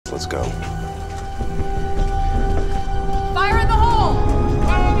Let's go. Fire in the hole!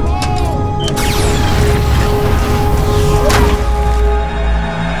 Fire in the hole!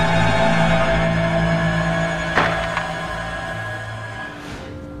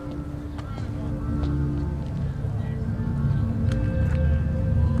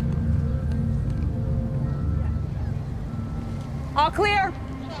 All clear.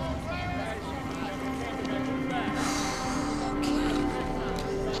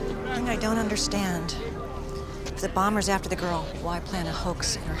 Thing I don't understand. If the bomber's after the girl, why plan a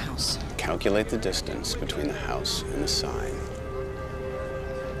hoax in her house? Calculate the distance between the house and the sign.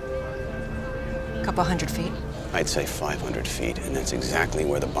 A couple hundred feet. I'd say 500 feet, and that's exactly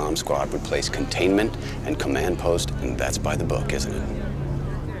where the bomb squad would place containment and command post, and that's by the book, isn't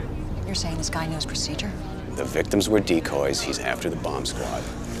it? You're saying this guy knows procedure? The victims were decoys. He's after the bomb squad.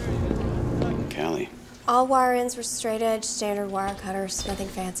 Callie. All wire ends were straight edge, standard wire cutters, nothing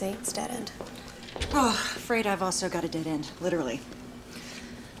fancy. It's dead end. Oh, afraid I've also got a dead end, literally.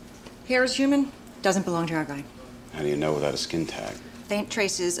 Hair is human, doesn't belong to our guy. How do you know without a skin tag? Faint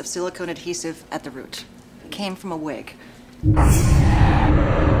traces of silicone adhesive at the root. Came from a wig.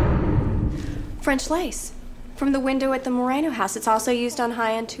 French lace. From the window at the Moreno house. It's also used on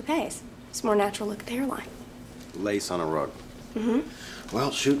high-end toupees. It's a more natural look at the hairline. Lace on a rug. Mm-hmm.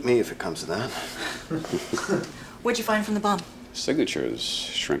 Well, shoot me if it comes to that. What'd you find from the bomb? Signatures,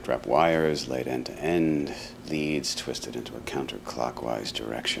 shrink-wrap wires, laid end-to-end, leads twisted into a counterclockwise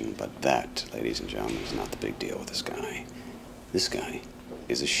direction. But that, ladies and gentlemen, is not the big deal with this guy. This guy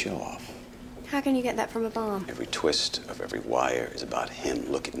is a show-off. How can you get that from a bomb? Every twist of every wire is about him.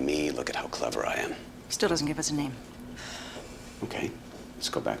 Look at me, look at how clever I am. Still doesn't give us a name. Okay, let's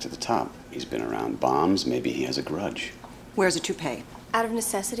go back to the top. He's been around bombs, maybe he has a grudge. Wears a toupee. Out of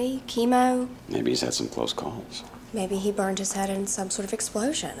necessity, chemo. Maybe he's had some close calls. Maybe he burned his head in some sort of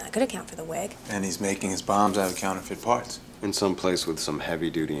explosion. That could account for the wig. And he's making his bombs out of counterfeit parts. In some place with some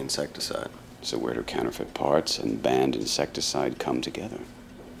heavy-duty insecticide. So where do counterfeit parts and banned insecticide come together?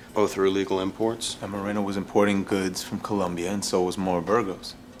 Both are illegal imports. And Moreno was importing goods from Colombia, and so was more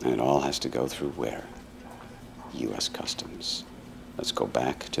Burgos. And it all has to go through where? U.S. Customs. Let's go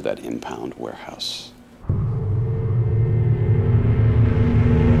back to that impound warehouse.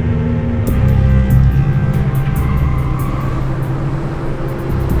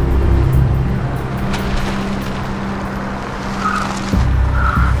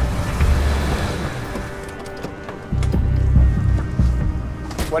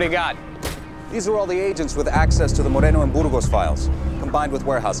 What do you got? These are all the agents with access to the Moreno and Burgos files, combined with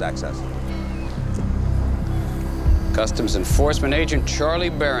warehouse access. Customs Enforcement Agent Charlie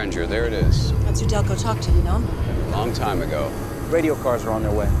Behringer, there it is. That's who Delco talked to, you know? Long time ago. Radio cars are on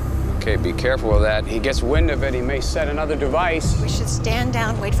their way. Okay, be careful of that. He gets wind of it, he may set another device. We should stand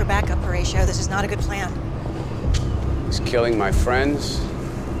down, wait for backup, Horatio. This is not a good plan. He's killing my friends,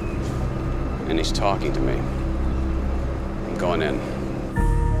 and he's talking to me. I'm going in.